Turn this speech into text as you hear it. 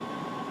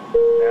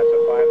NASA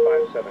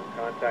 557,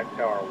 contact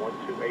tower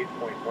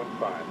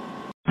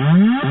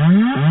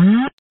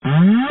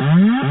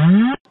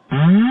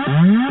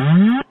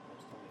 128.15.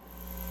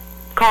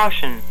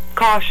 Caution,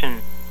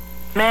 caution.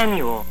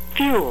 Manual,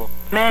 fuel,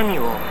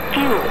 manual,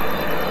 fuel.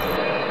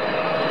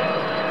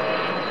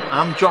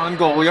 I'm John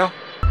Golia.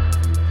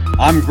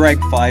 I'm Greg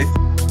Fife.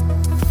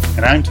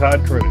 And I'm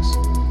Todd Curtis.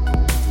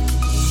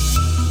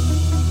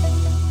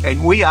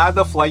 And we are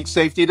the Flight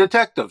Safety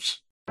Detectives.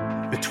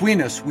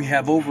 Between us, we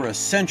have over a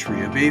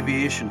century of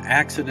aviation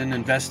accident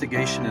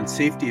investigation and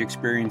safety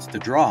experience to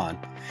draw on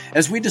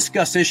as we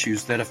discuss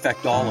issues that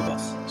affect all of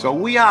us. So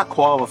we are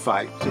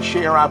qualified to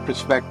share our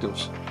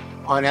perspectives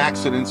on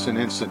accidents and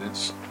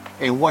incidents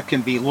and what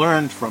can be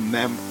learned from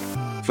them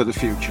for the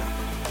future.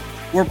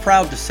 We're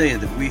proud to say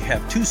that we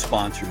have two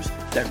sponsors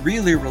that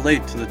really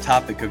relate to the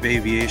topic of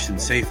aviation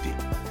safety: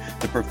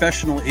 the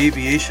Professional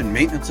Aviation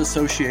Maintenance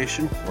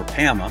Association, or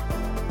PAMA,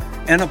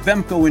 and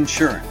Avemco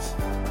Insurance.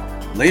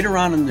 Later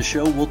on in the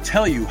show, we'll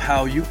tell you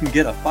how you can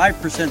get a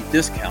 5%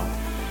 discount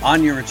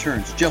on your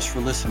insurance just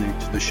for listening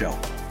to the show.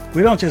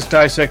 We don't just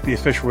dissect the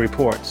official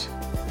reports.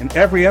 In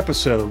every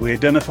episode, we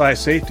identify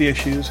safety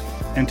issues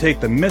and take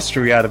the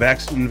mystery out of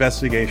accident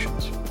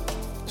investigations.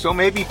 So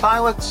maybe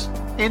pilots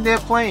and their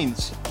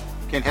planes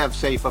can have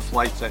safer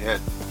flights ahead.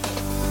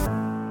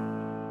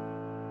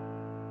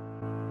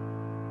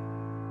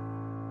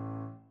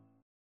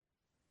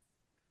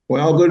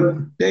 Well,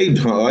 good day,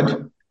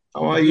 Todd.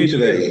 How are you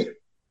today?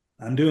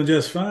 I'm doing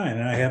just fine.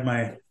 And I have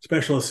my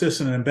special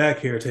assistant in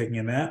back here taking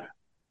a nap.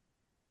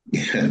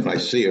 Yeah, I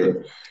see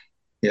her.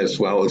 Yes,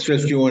 well, it's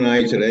just you and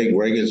I today.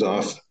 Greg is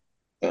off,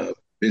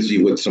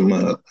 busy with some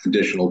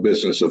additional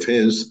business of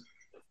his.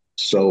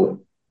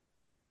 So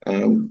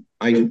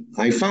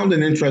I found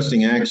an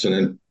interesting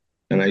accident,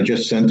 and I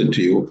just sent it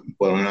to you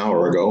about an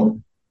hour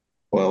ago.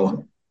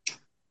 Well,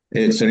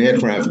 it's an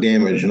aircraft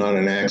damage, not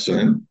an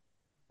accident,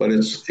 but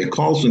it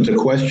calls into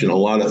question a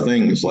lot of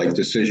things like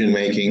decision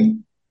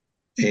making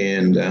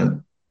and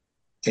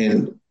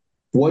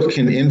what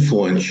can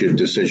influence your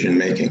decision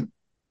making.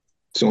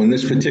 So in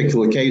this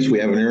particular case, we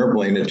have an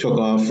airplane that took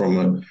off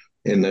from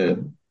in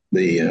the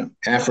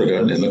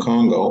Africa, in the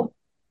Congo,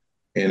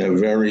 in a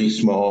very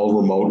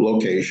small remote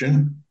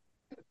location,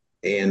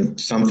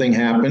 and something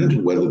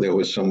happened, whether there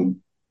was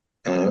some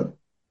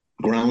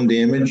ground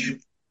damage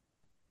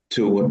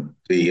to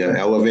the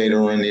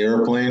elevator on the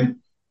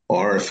airplane,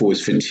 or if it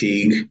was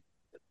fatigue.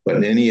 But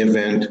in any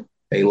event,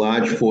 a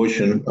large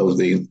portion of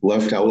the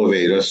left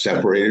elevator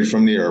separated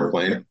from the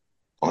airplane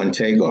on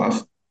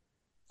takeoff.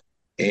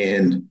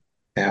 And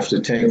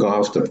after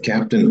takeoff, the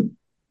captain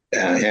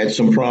had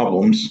some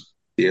problems.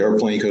 The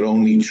airplane could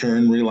only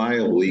turn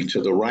reliably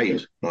to the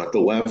right, not the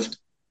left.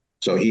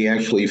 So he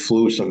actually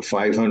flew some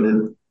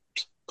 500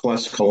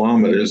 plus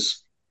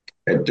kilometers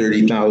at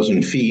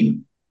 30,000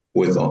 feet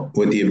with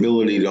the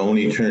ability to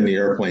only turn the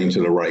airplane to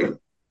the right.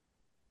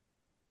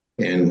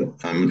 And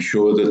I'm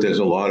sure that there's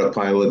a lot of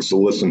pilots that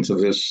listen to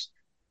this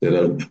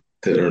that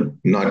are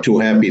not too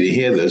happy to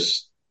hear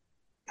this.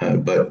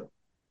 But,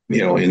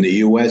 in the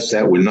U.S.,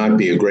 that would not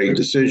be a great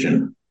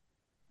decision.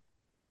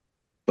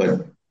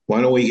 But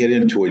why don't we get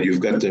into it? You've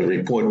got the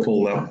report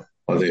pulled up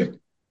in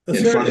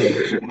front of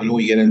you. Why don't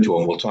we get into it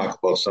and we'll talk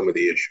about some of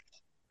the issues.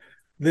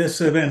 This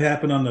event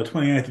happened on the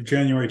 29th of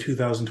January,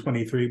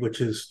 2023,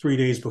 which is 3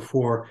 days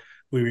before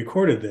we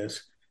recorded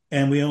this.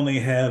 And we only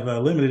have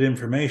limited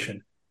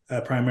information,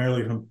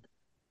 primarily from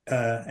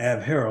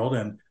Av Herald.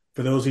 And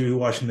for those of you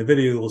watching the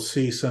video, you'll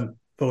see some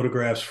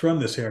photographs from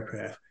this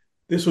aircraft.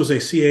 This was a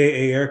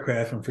CAA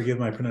aircraft, and forgive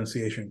my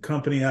pronunciation,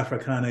 Company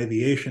Africaine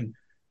Aviation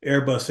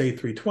Airbus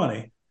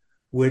A320,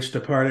 which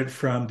departed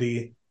from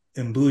the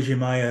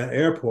Mbuji-Mayi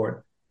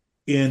Airport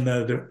in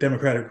the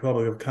Democratic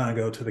Republic of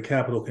Congo to the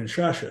capital,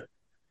 Kinshasa.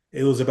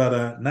 It was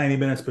about 90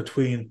 minutes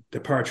between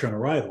departure and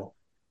arrival.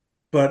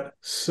 But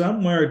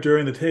somewhere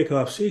during the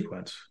takeoff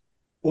sequence,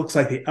 looks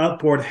like the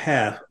outboard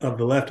half of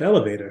the left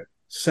elevator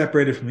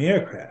separated from the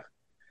aircraft.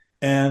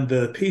 And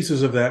the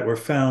pieces of that were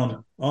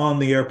found on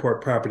the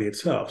airport property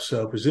itself.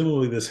 So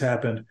presumably this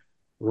happened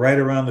right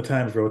around the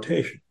time of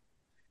rotation.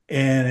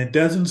 And it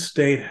doesn't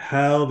state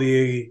how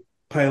the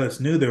pilots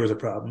knew there was a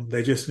problem.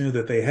 They just knew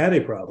that they had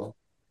a problem,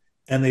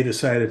 and they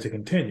decided to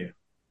continue.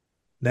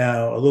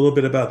 Now, a little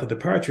bit about the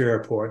departure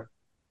airport.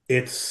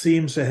 It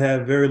seems to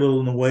have very little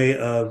in the way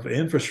of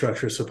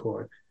infrastructure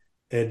support.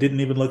 It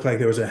didn't even look like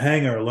there was a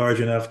hangar large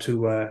enough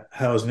to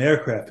house an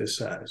aircraft this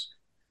size.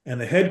 And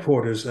the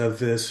headquarters of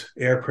this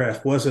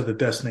aircraft was at the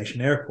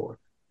destination airport.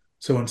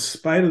 So in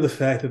spite of the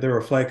fact that there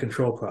were flight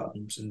control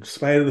problems, in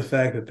spite of the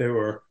fact that they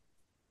were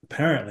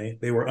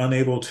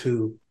unable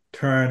to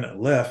turn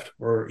left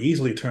or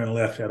easily turn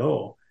left at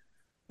all,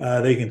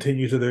 they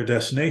continued to their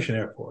destination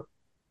airport.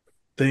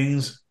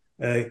 Things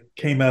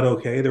came out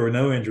okay. There were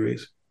no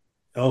injuries.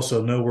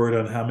 Also, no word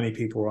on how many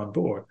people were on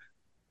board.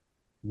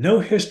 No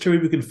history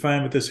we can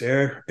find with this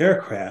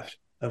aircraft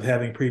of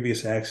having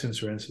previous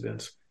accidents or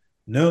incidents.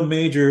 No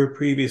major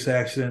previous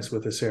accidents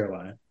with this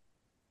airline.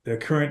 Their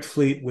current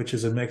fleet, which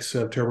is a mix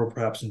of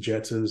turboprops and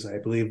jets, is, I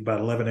believe, about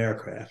 11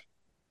 aircraft.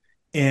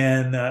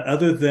 And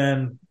other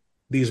than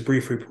these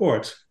brief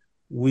reports,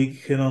 we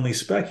can only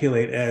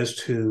speculate as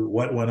to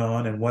what went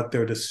on and what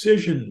their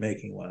decision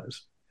making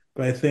was.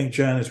 But I think,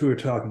 John, as we were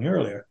talking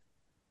earlier,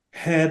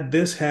 had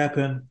this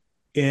happened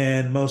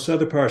in most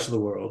other parts of the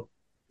world,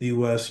 the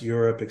US,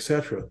 Europe,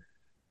 etc.,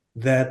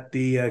 that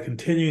the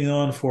continuing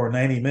on for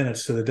 90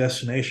 minutes to the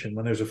destination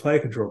when there's a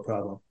flight control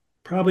problem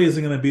probably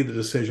isn't going to be the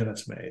decision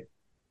that's made.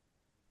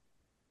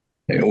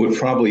 It would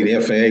probably,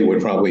 the FAA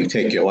would probably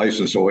take your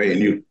license away,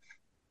 and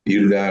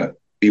you'd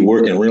be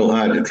working real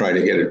hard to try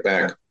to get it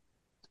back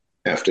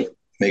after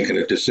making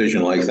a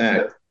decision like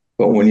that.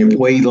 But when you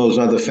weigh those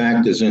other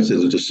factors into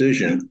the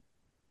decision,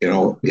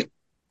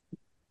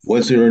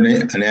 was there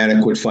an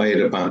adequate fire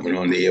department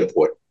on the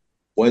airport?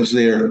 Was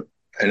there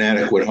an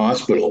adequate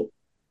hospital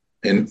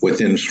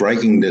within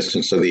striking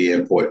distance of the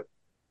airport?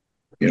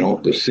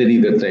 The city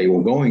that they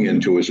were going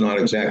into is not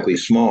exactly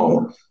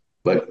small,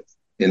 but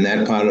in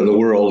that part of the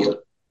world,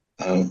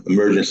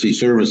 emergency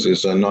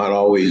services are not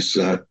always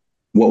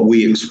what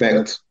we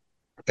expect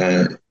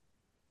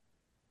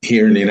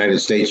here in the United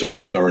States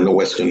or in the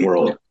Western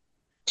world.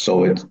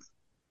 So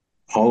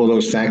all of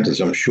those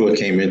factors, I'm sure,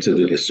 came into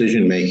the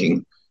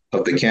decision-making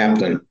of the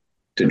captain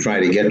to try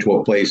to get to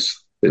a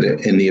place that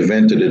in the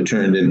event that it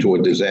turned into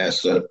a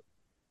disaster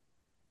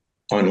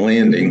on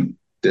landing,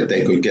 that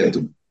they could get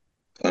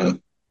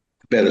the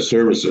better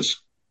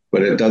services.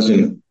 But it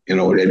doesn't,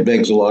 it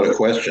begs a lot of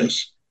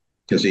questions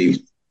because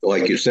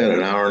like you said,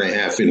 an hour and a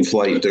half in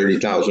flight,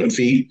 30,000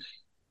 feet,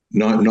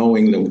 not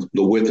knowing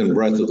the width and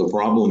breadth of the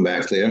problem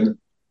back there.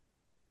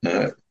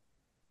 A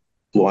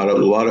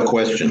lot of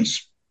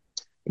questions.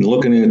 And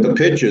looking at the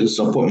pictures,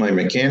 I'll put my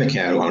mechanic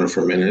hat on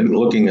for a minute. And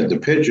looking at the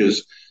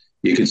pictures,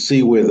 you can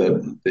see where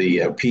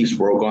the piece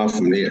broke off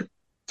from the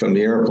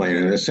airplane,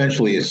 and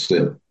essentially it's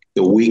the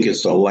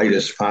weakest or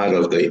lightest part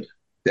of the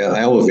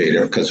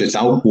elevator because it's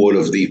outboard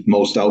of the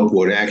most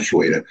outboard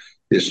actuator.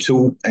 There's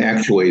two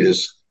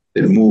actuators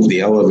that move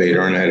the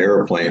elevator on that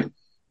airplane,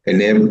 and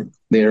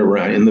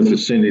they're in the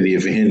vicinity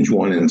of hinge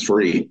 1 and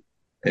 3.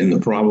 And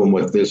the problem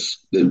with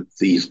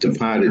these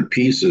departed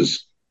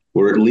pieces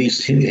were at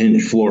least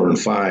hinge 4 and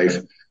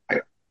 5.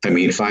 I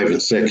mean 5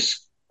 and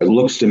 6. It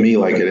looks to me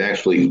like it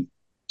actually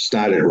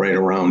started right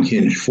around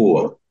hinge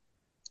 4.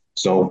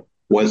 So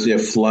was there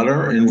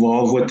flutter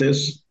involved with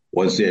this?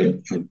 Was there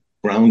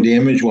ground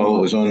damage while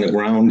it was on the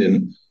ground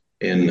in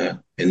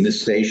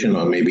this station,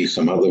 or maybe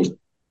some other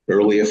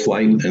earlier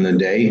flight in the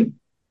day?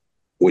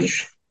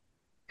 Which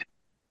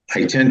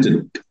I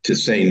tend to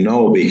say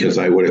no, because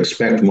I would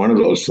expect one of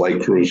those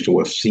flight crews to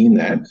have seen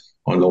that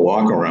on the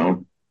walk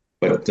around.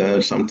 But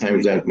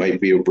sometimes that might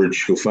be a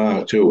bridge too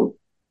far too.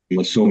 I'm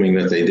assuming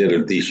that they did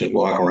a decent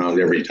walk around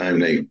every time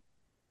they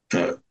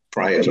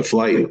prior to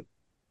flight.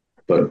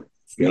 But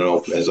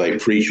as I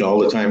preach all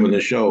the time in the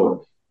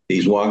show,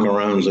 these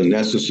walk-arounds are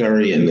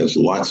necessary, and there's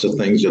lots of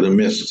things that are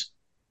missed.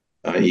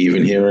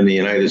 Even here in the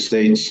United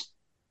States,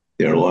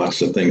 there are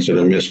lots of things that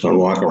are missed on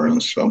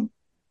walk-arounds. So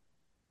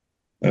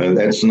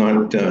that's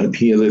not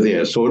here or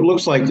there. So it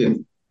looks like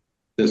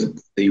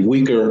the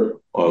weaker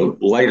or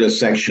lighter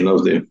section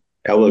of the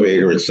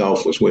elevator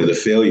itself was where the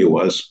failure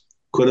was.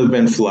 Could have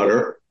been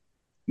flutter.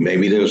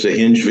 Maybe there was a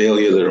hinge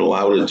failure that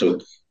allowed it to,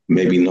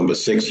 maybe number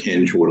 6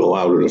 hinge would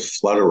allow it to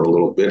flutter a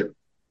little bit.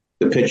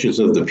 The pictures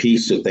of the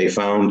piece that they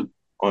found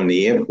on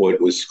the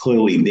airport was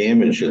clearly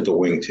damaged at the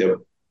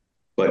wingtip,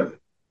 but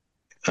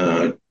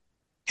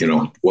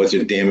was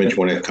it damaged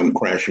when it come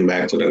crashing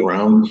back to the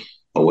ground,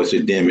 or was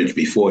it damaged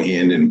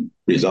beforehand and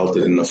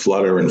resulted in the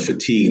flutter and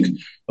fatigue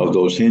of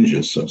those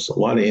hinges? So it's a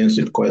lot of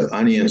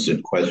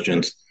unanswered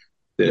questions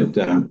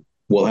that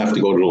we'll have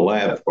to go to the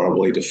lab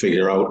probably to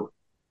figure out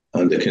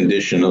the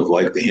condition of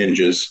the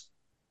hinges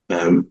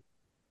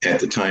at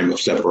the time of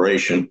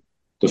separation,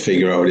 to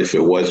figure out if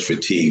it was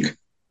fatigue.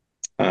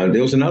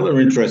 There was another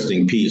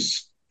interesting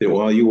piece that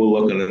while you were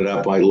looking it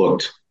up, I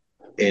looked,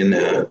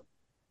 and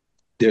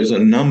there's a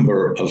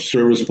number of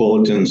service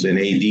bulletins and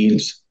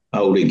ADs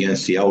out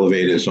against the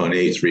elevators on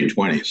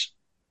A320s.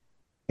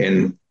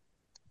 And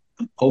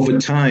over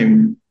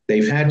time,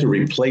 they've had to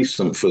replace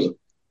them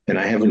and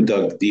I haven't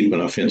dug deep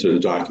enough into the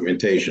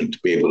documentation to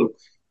be able to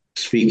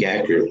speak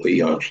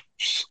accurately or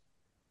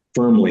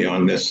firmly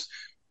on this.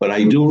 But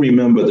I do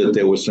remember that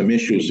there were some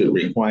issues that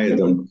required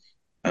them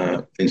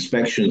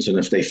inspections, and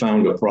if they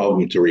found a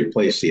problem, to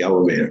replace the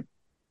elevator.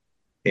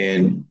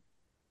 And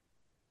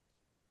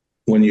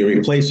when you're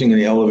replacing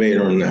the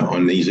elevator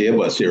on these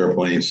Airbus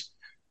airplanes,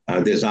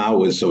 there's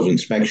hours of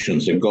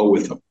inspections that go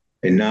with them.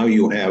 And now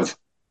you have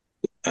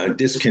a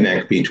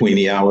disconnect between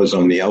the hours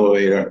on the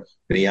elevator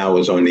and the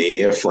hours on the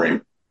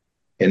airframe.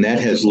 And that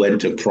has led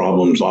to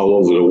problems all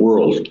over the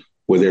world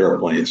with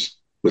airplanes,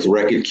 with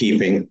record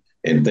keeping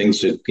and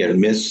things that get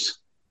missed.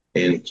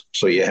 And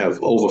so you have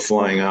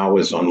overflying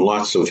hours on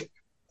lots of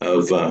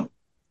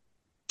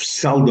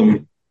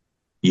seldom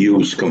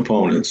used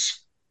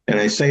components. And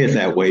I say it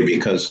that way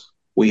because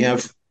we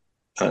have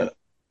a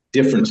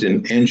difference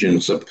in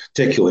engines,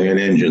 particularly in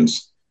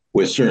engines,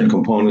 where certain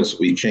components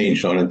will be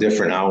changed on a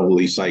different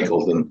hourly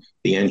cycle than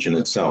the engine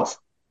itself.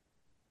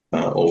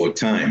 over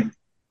time,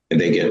 and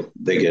they get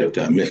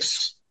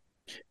mixed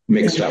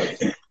up.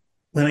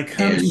 When it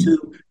comes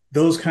to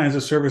those kinds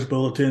of service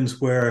bulletins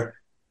where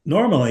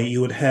normally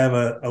you would have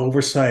an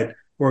oversight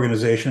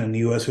organization in the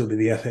U.S., who would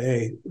be the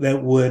FAA,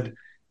 that would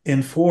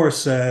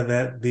enforce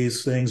that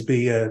these things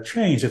be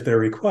changed if they're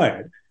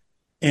required.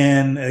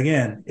 And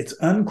again, it's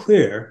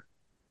unclear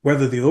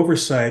whether the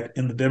oversight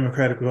in the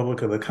Democratic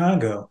Republic of the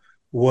Congo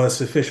was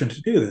sufficient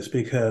to do this,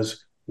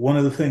 because one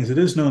of the things that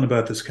is known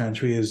about this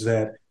country is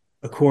that,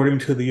 according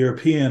to the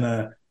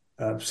European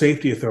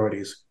safety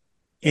authorities,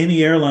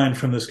 any airline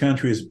from this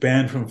country is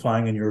banned from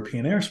flying in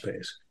European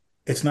airspace.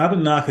 It's not a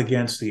knock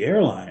against the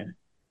airline.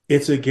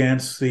 It's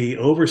against the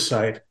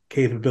oversight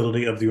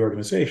capability of the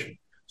organization.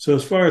 So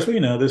as far as we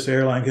know, this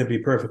airline could be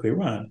perfectly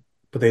run,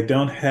 but they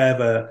don't have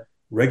a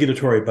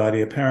regulatory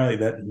body, apparently,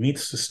 that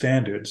meets the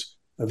standards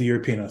of the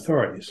European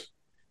authorities.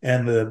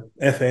 And the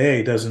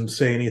FAA doesn't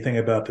say anything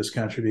about this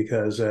country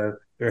because there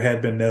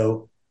had been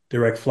no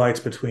direct flights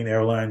between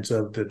airlines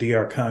of the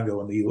DR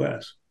Congo and the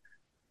U.S.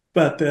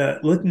 But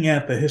looking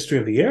at the history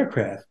of the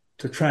aircraft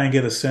to try and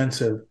get a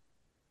sense of,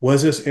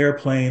 was this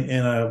airplane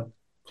in a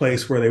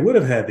place where they would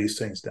have had these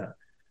things done?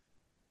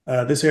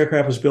 This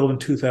aircraft was built in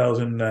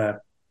 2009,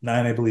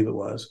 I believe it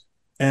was,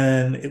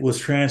 and it was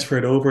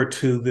transferred over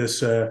to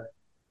this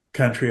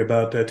country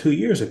about 2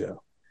 years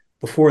ago.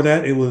 Before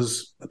that, it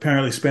was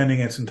apparently spending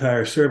its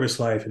entire service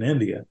life in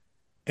India,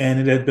 and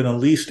it had been a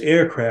leased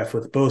aircraft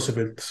with both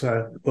its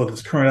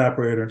current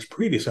operator and its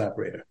previous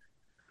operator.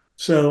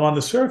 So on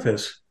the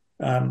surface,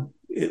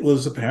 it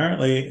was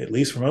apparently, at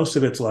least for most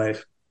of its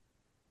life,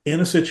 in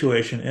a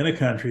situation in a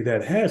country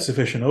that had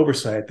sufficient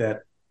oversight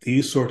that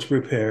these sorts of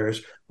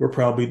repairs were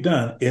probably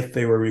done if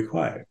they were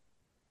required.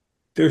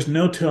 There's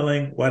no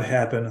telling what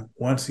happened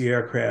once the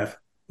aircraft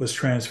was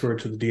transferred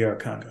to the DR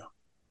Congo.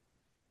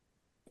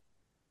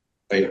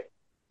 Right.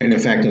 And in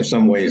fact, in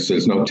some ways,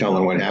 there's no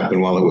telling what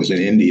happened while it was in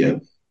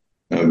India,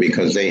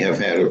 because they have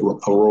had a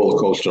roller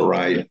coaster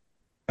ride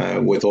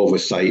with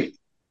oversight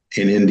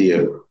in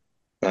India,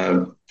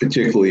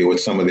 particularly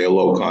with some of their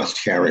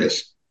low-cost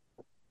carriers.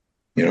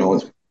 You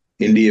know,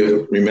 India,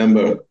 you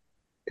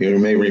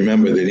may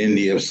remember that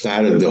India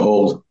started the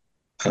whole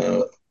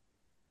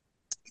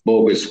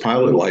bogus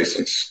pilot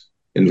license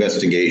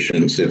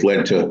investigations that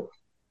led to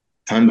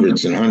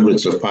hundreds and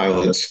hundreds of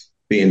pilots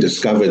being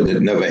discovered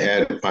that never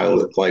had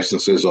pilot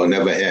licenses or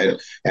never had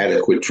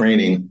adequate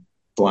training,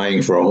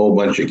 flying for a whole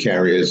bunch of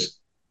carriers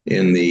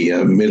in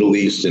the Middle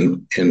East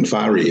and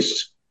Far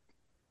East,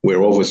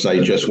 where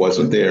oversight just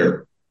wasn't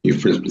there. You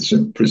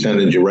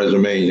presented your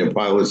resume and your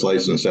pilot's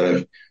license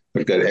that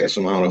I've got X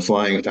amount of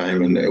flying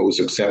time, and it was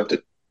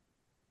accepted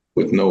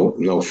with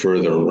no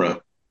further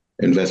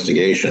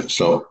investigation.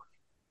 So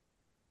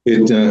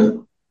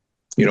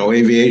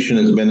aviation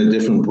has been a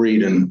different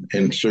breed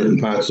in certain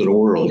parts of the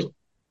world.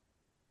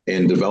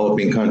 And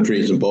developing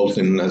countries, both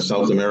in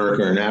South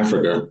America and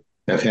Africa,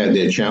 have had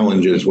their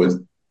challenges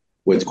with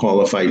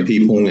qualified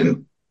people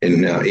and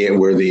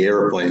airworthy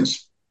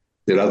airplanes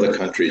that other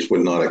countries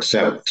would not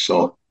accept.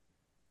 So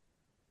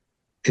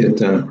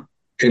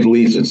it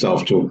leads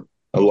itself to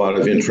a lot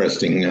of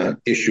interesting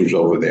issues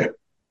over there.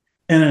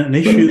 And an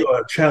issue,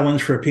 a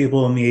challenge for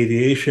people in the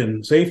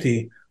aviation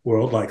safety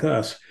world like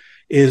us,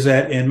 is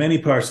that in many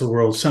parts of the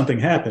world, something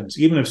happens,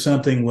 even if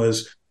something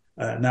was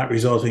not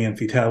resulting in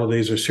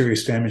fatalities or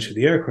serious damage to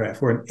the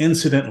aircraft, where an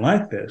incident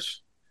like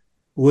this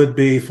would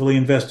be fully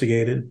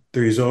investigated, the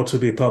results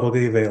would be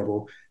publicly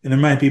available, and there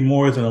might be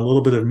more than a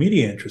little bit of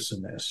media interest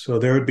in this. So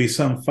there would be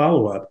some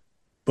follow-up,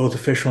 both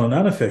official and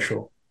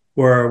unofficial,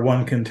 where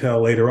one can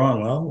tell later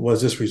on, well,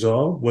 was this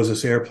resolved? Was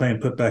this airplane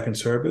put back in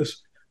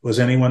service? Was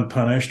anyone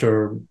punished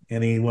or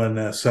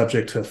anyone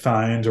subject to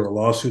fines or a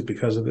lawsuit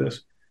because of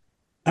this?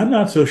 I'm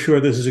not so sure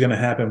this is going to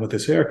happen with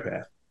this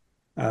aircraft.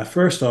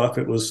 First off,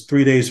 it was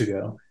 3 days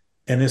ago,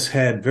 and this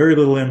had very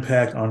little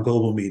impact on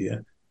global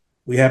media.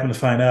 We happened to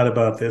find out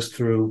about this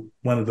through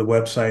one of the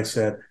websites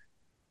that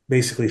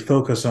basically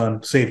focus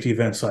on safety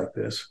events like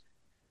this.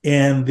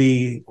 And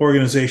the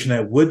organization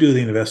that would do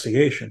the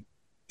investigation,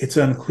 it's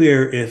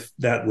unclear if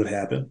that would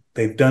happen.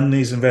 They've done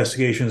these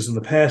investigations in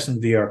the past in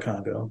DR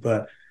Congo,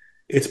 but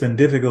it's been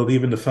difficult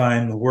even to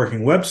find a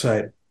working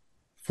website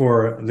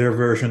for their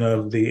version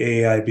of the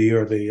AIB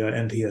or the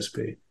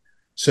NTSB.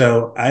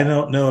 So I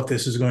don't know if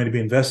this is going to be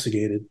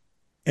investigated.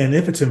 And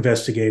if it's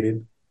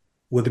investigated,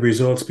 would the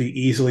results be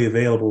easily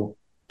available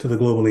to the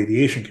global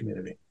aviation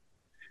community?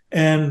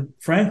 And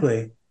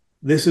frankly,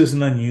 this is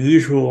an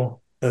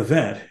unusual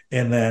event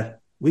in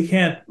that we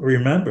can't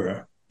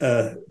remember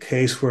a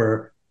case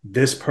where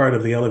this part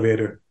of the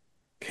elevator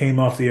came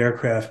off the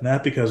aircraft,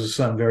 not because of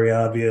some very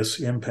obvious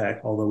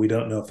impact, although we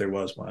don't know if there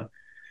was one,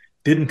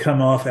 didn't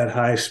come off at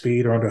high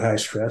speed or under high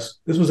stress.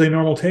 This was a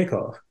normal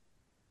takeoff.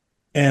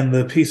 And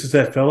the pieces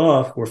that fell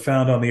off were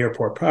found on the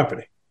airport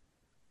property.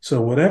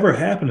 So whatever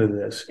happened to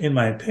this, in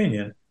my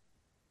opinion,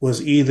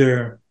 was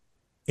either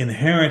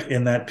inherent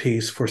in that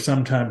piece for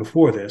some time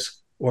before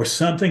this, or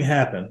something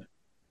happened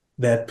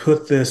that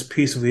put this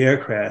piece of the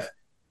aircraft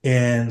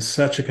in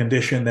such a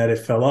condition that it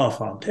fell off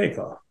on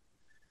takeoff.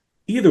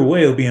 either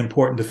way, it'll be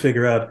important to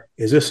figure out,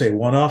 is this a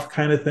one-off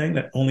kind of thing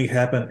that only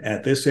happened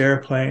at this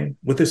airplane,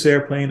 with this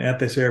airplane, at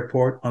this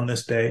airport, on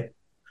this day?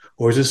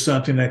 Or is this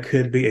something that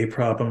could be a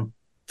problem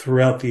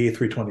throughout the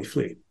A320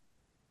 fleet?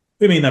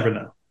 We may never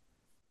know.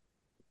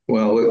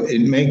 Well,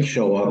 it may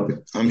show up.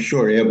 I'm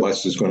sure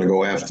Airbus is going to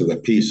go after the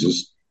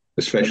pieces,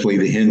 especially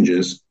the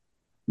hinges,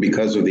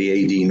 because of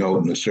the AD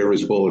note and the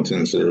service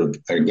bulletins that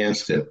are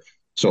against it.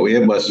 So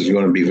Airbus is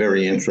going to be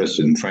very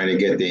interested in trying to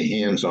get their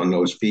hands on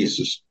those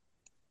pieces.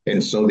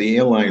 And so the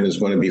airline is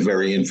going to be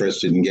very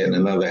interested in getting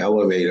another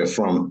elevator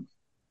from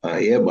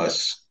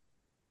Airbus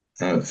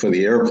for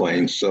the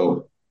airplane.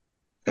 So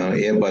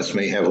Airbus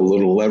may have a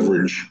little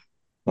leverage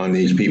on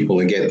these people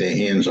to get their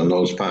hands on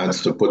those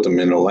parts, to put them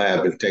in a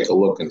lab and take a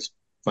look and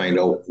find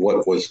out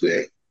what was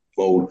the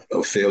mode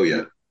of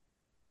failure,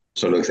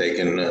 so that they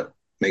can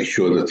make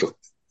sure that the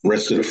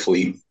rest of the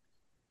fleet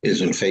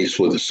isn't faced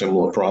with a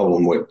similar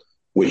problem,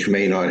 which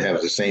may not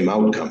have the same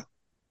outcome.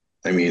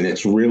 I mean,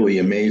 it's really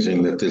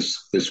amazing that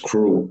this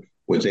crew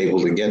was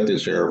able to get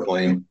this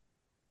airplane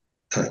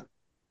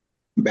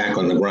back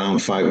on the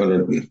ground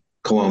 500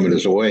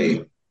 kilometers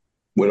away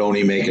with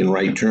only making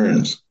right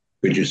turns.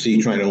 Could you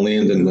see trying to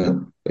land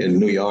in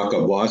New York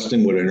or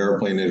Boston with an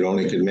airplane that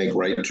only could make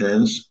right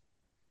turns,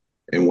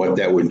 and what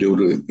that would do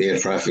to the air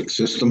traffic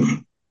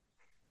system?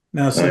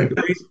 Now, some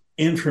great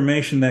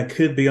information that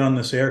could be on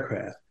this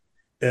aircraft,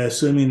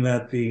 assuming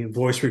that the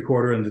voice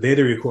recorder and the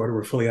data recorder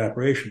were fully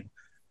operational.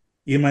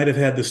 You might have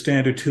had the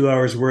standard 2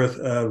 hours worth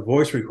of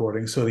voice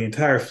recording, so the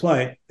entire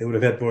flight, they would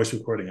have had voice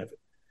recording of it.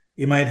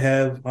 You might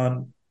have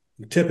on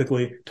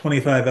typically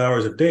 25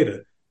 hours of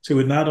data. So you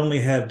would not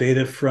only have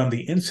data from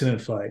the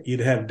incident flight,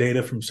 you'd have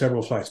data from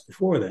several flights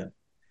before then.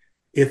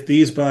 If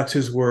these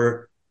boxes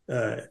were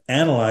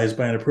analyzed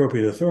by an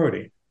appropriate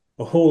authority,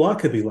 a whole lot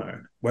could be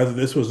learned, whether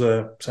this was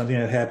something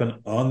that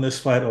happened on this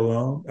flight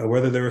alone, or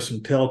whether there were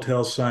some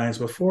telltale signs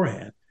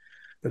beforehand.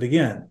 But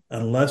again,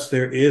 unless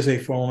there is a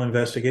formal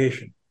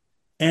investigation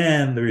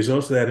and the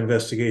results of that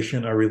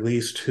investigation are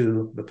released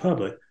to the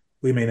public,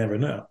 we may never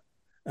know.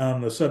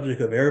 On the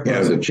subject of Airbus,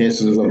 yeah, the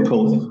chances of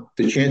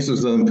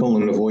them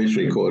pulling the voice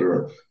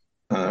recorder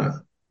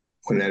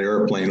when that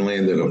airplane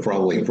landed are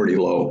probably pretty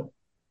low,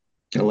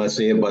 unless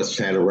Airbus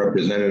had a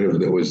representative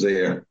that was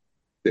there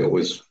that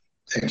was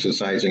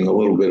exercising a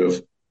little bit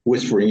of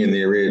whispering in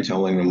their ear,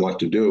 telling them what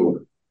to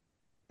do,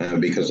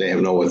 because they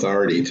have no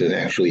authority to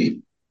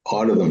actually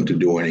order them to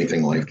do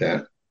anything like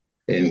that.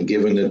 And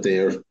given that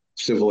their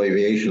civil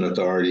aviation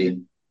authority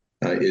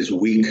is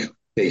weak,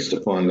 based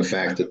upon the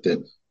fact that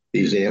the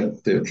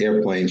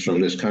airplanes from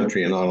this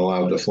country are not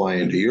allowed to fly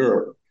into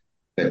Europe,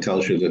 that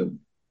tells you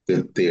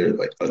that their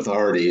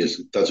authority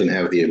doesn't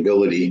have the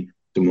ability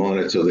to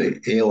monitor the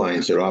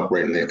airlines that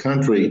operate in their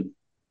country.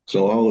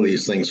 So all of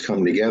these things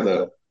come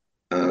together,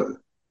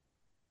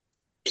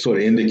 sort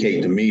of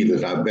indicate to me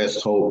that our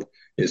best hope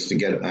is to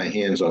get our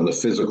hands on the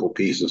physical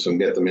pieces and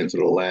get them into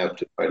the lab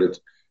to try to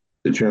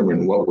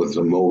determine what was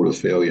the mode of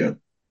failure.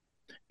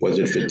 Was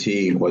it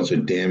fatigue? Was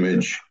it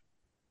damage?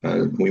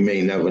 We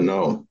may never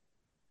know.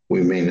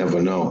 We may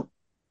never know.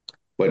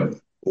 But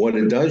what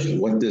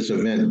this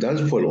event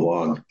does put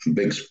a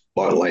big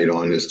spotlight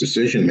on is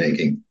decision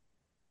making.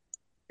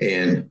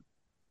 And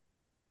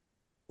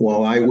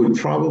while I would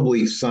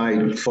probably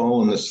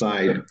fall on the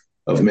side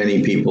of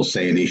many people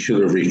saying he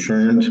should have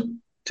returned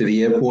to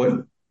the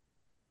airport,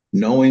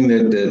 knowing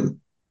that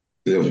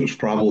there was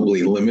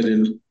probably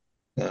limited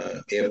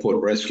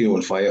airport rescue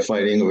and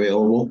firefighting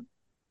available,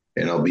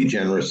 and I'll be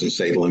generous and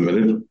say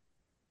limited,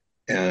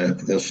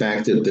 the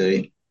fact that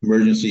the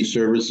emergency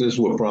services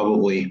were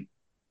probably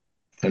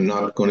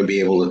not going to be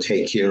able to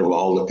take care of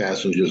all the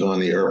passengers on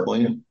the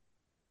airplane,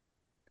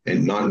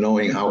 and not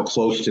knowing how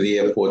close to the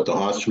airport the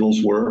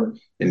hospitals were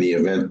in the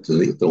event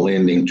the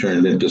landing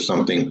turned into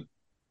something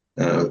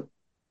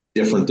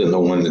different than the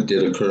one that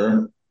did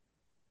occur.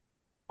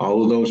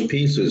 All of those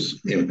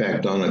pieces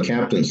impact on a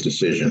captain's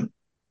decision.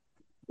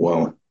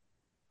 Well,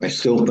 I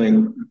still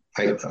think,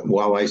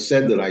 while I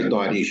said that I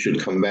thought he should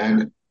come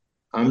back,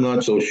 I'm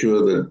not so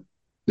sure that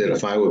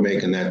if I were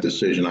making that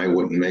decision, I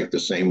wouldn't make the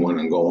same one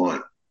and go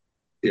on.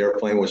 The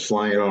airplane was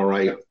flying all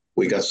right.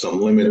 We got some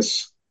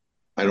limits.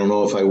 I don't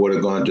know if I would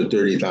have gone to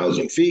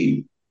 30,000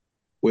 feet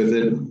with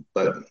it,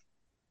 but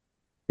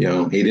he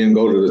didn't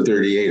go to the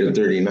 38 or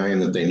 39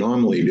 that they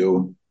normally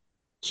do.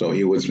 So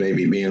he was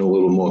maybe being a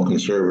little more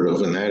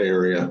conservative in that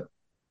area.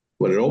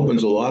 But it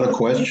opens a lot of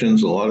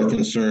questions, a lot of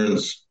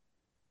concerns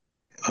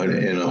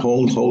in a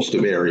whole host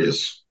of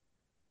areas.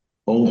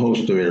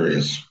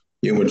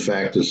 Human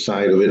factors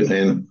side of it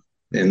and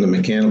the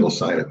mechanical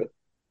side of it.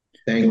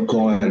 Thank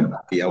God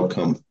the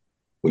outcome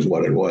was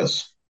what it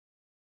was.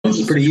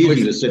 It's pretty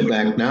easy to sit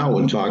back now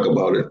and talk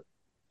about it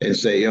and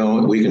say,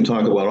 we can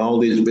talk about all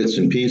these bits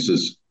and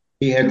pieces.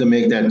 He had to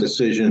make that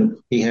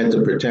decision. He had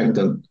to protect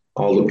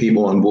all the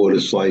people on board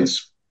his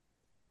flights.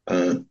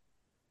 I'm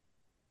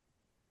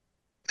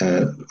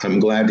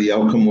glad the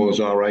outcome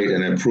was all right,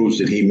 and it proves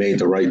that he made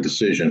the right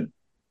decision.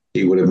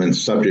 He would have been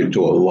subject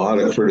to a lot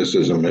of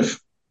criticism if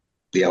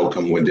the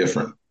outcome were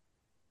different.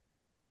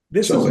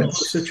 This is So one of the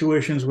it's,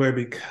 situations where,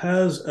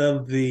 because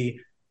of the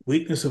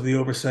weakness of the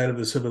oversight of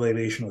the civil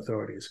aviation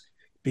authorities,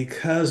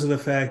 because of the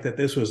fact that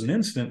this was an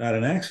incident, not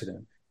an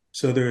accident,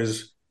 so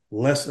there's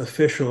less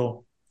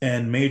official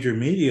and major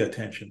media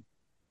attention.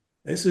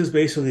 This is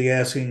basically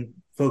asking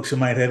folks who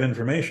might have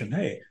information,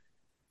 hey,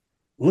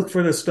 look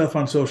for this stuff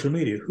on social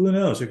media. Who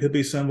knows? There could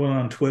be someone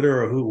on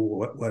Twitter or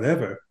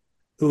whatever,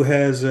 who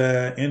has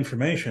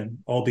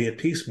information, albeit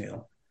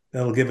piecemeal,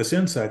 that'll give us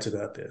insights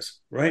about this.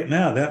 Right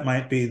now, that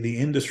might be the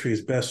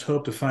industry's best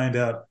hope to find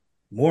out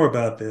more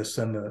about this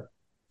than the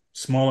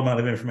small amount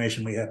of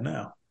information we have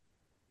now.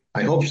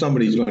 I hope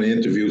somebody's going to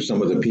interview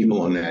some of the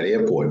people on that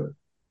airport,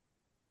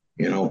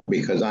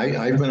 because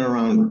I've been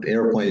around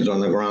airplanes on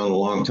the ground a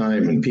long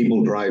time, and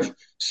people drive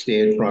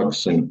stair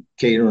trucks and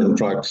catering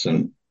trucks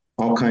and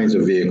all kinds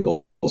of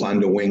vehicles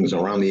under wings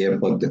around the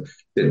airport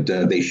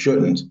that they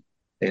shouldn't.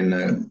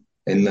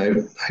 And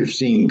I've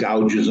seen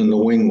gouges in the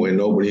wing where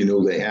nobody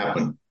knew they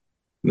happened.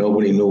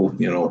 Nobody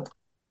knew,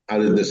 how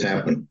did this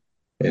happen?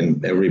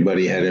 And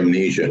everybody had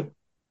amnesia.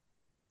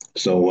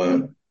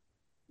 So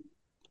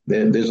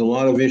there's a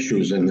lot of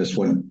issues in this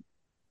one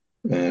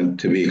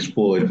to be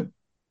explored.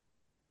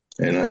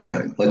 And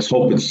let's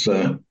hope it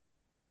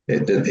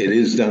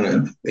is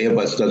done.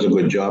 Airbus does a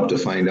good job to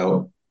find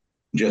out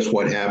just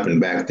what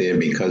happened back there,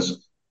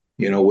 because,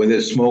 where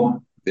there's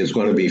smoke, there's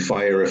going to be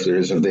fire if there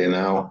isn't there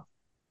now.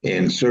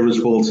 And service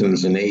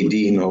bulletins and AD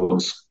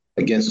notes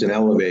against an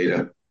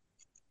elevator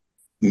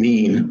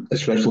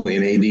especially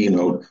an AD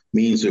note,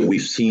 means that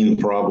we've seen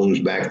problems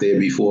back there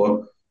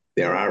before.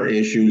 There are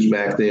issues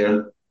back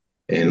there.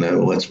 And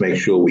let's make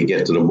sure we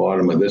get to the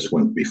bottom of this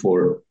one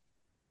before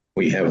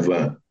we have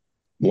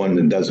one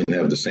that doesn't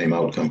have the same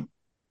outcome.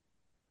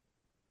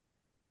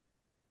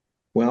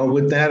 Well,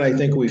 with that, I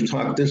think we've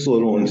talked this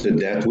little one to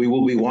death. We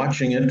will be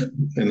watching it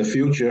in the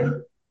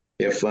future.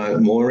 If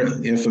more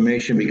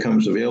information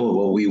becomes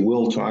available, we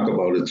will talk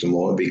about it some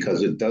more,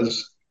 because it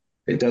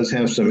does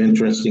have some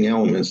interesting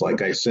elements.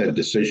 Like I said,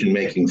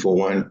 decision-making for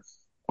one,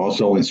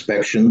 also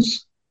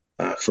inspections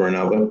for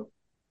another.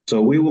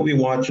 So we will be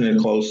watching it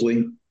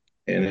closely.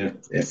 And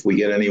if we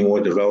get any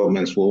more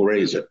developments, we'll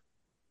raise it.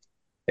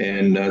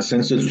 And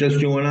since it's just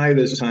you and I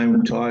this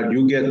time, Todd,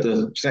 you get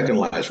the second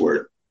last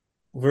word.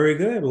 Very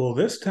good. Well,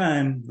 this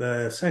time,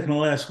 the second to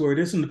last word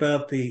isn't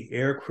about the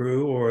air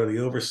crew or the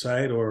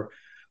oversight or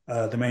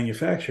the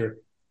manufacturer.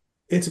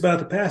 It's about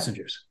the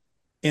passengers,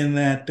 in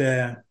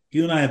that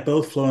you and I have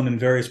both flown in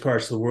various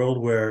parts of the world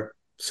where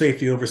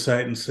safety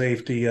oversight and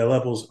safety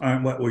levels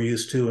aren't what we're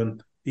used to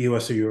in the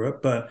US or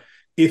Europe. But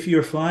if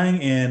you're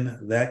flying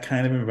in that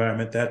kind of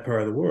environment, that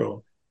part of the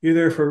world, you're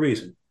there for a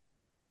reason.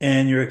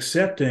 And you're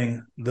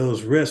accepting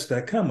those risks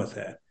that come with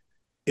that.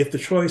 If the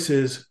choice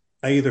is,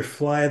 I either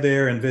fly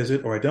there and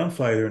visit, or I don't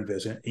fly there and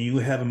visit, and you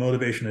have a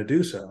motivation to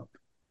do so,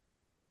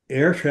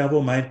 air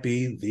travel might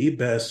be the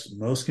best,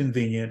 most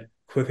convenient,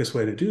 quickest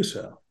way to do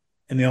so.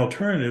 And the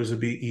alternatives would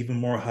be even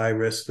more high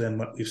risk than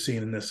what we've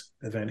seen in this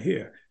event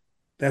here.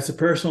 That's a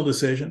personal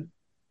decision.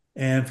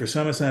 And for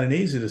some, it's not an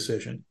easy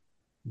decision.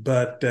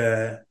 But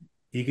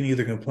you can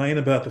either complain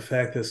about the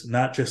fact that it's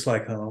not just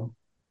like home,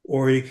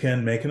 or you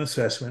can make an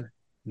assessment,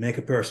 make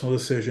a personal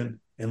decision,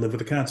 and live with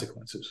the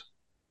consequences.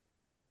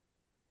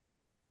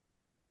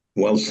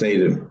 Well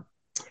stated.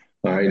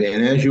 All right.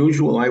 And as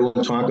usual, I will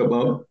talk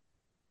about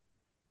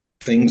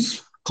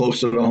things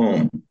closer to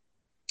home.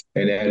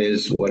 And that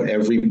is what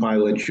every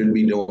pilot should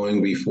be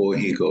doing before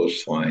he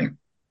goes flying.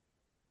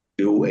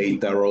 Do a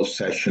thorough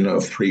session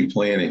of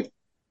pre-planning.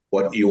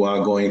 What you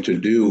are going to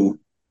do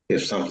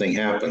if something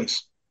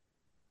happens.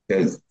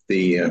 There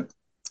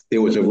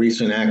was a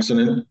recent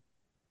accident,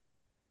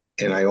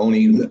 and I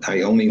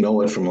only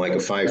know it from like a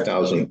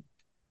 5,000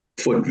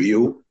 foot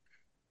view,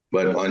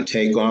 but on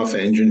takeoff,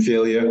 engine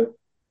failure,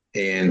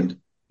 and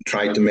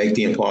tried to make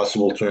the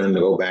impossible turn to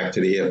go back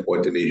to the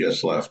airport that he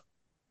just left.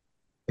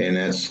 And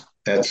that's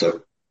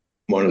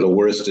one of the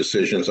worst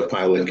decisions a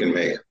pilot can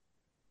make.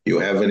 You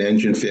have an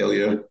engine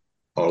failure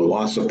or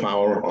loss of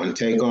power on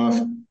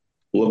takeoff,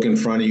 look in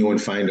front of you and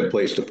find a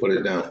place to put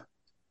it down.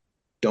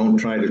 Don't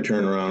try to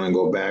turn around and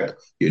go back.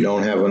 You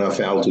don't have enough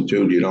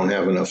altitude. You don't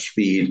have enough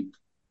speed.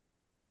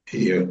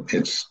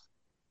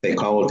 They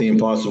call it the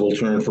impossible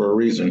turn for a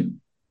reason.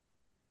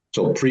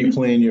 So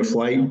pre-plan your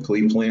flight,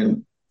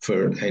 pre-plan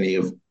for any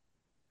of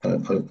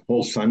a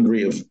whole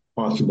sundry of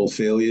possible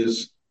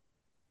failures.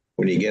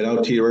 When you get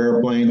out to your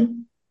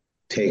airplane,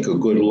 take a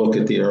good look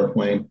at the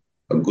airplane,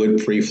 a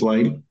good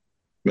pre-flight.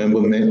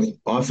 Remember,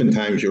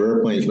 oftentimes your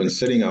airplane's been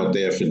sitting out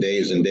there for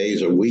days and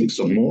days or weeks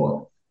or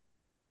more.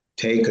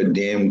 Take a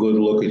damn good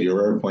look at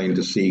your airplane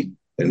to see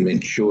and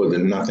ensure that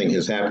nothing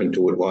has happened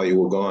to it while you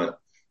were gone,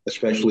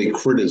 especially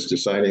critters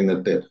deciding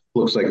that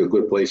looks like a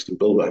good place to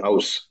build a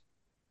house,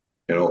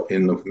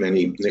 in the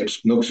many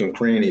nooks and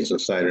crannies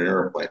inside an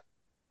airplane.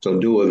 So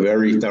do a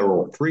very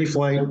thorough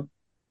pre-flight.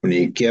 When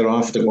you get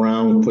off the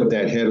ground, put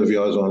that head of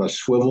yours on a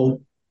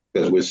swivel,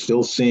 because we're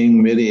still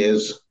seeing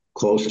mid-airs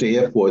close to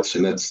airports,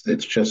 and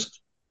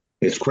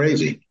it's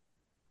crazy.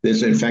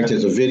 There's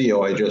a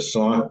video I just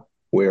saw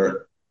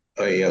where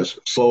a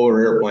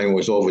slower airplane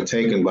was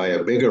overtaken by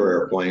a bigger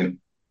airplane,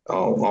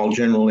 all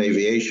general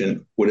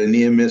aviation, with a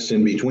near miss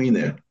in between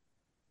there.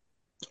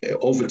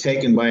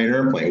 Overtaken by an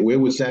airplane. Where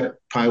was that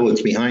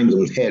pilot's behind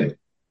them's head?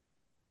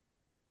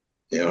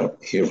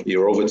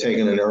 You're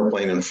overtaking an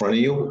airplane in front of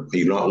you.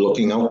 You're not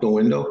looking out the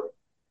window.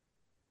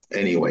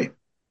 Anyway,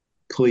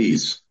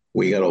 please,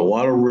 we got a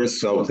lot of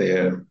risks out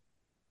there.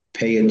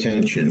 Pay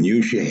attention.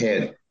 Use your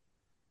head.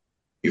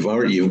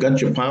 You've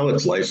got your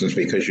pilot's license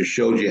because you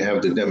showed you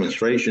have the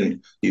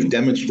demonstration. You've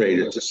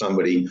demonstrated to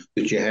somebody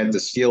that you had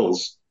the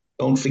skills.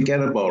 Don't forget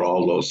about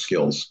all those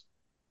skills.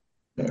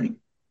 Right?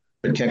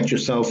 Protect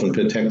yourself and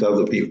protect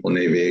other people in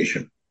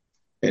aviation.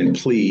 And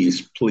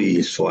please,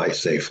 please fly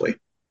safely.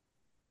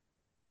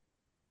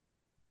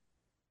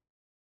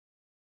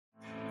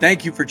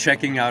 Thank you for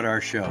checking out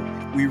our show.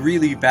 We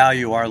really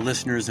value our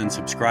listeners and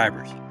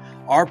subscribers.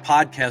 Our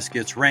podcast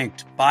gets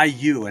ranked by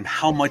you and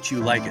how much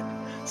you like it.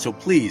 So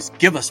please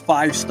give us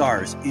 5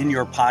 stars in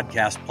your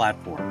podcast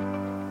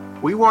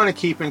platform. We want to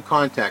keep in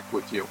contact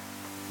with you.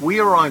 We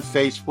are on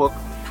Facebook,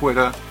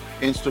 Twitter,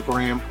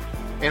 Instagram,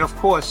 and of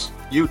course,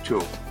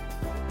 YouTube.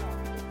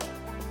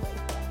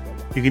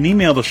 You can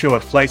email the show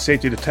at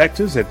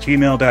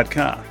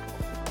flightsafetydetectives@gmail.com.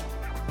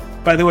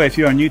 By the way, if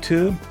you're on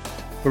YouTube,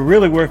 we're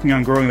really working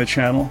on growing the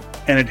channel,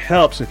 and it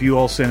helps if you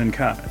all send in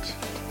comments.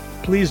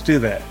 Please do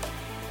that,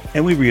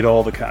 and we read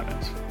all the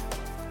comments.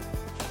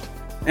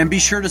 And be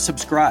sure to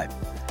subscribe.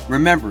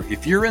 Remember,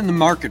 if you're in the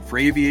market for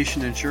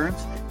aviation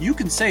insurance, you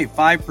can save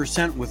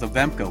 5% with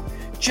Avemco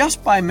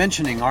just by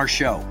mentioning our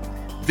show.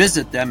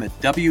 Visit them at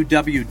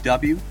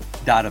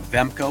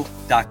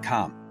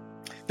www.avemco.com.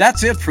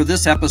 That's it for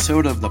this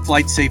episode of the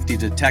Flight Safety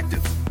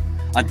Detective.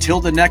 Until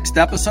the next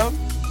episode,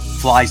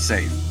 fly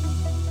safe.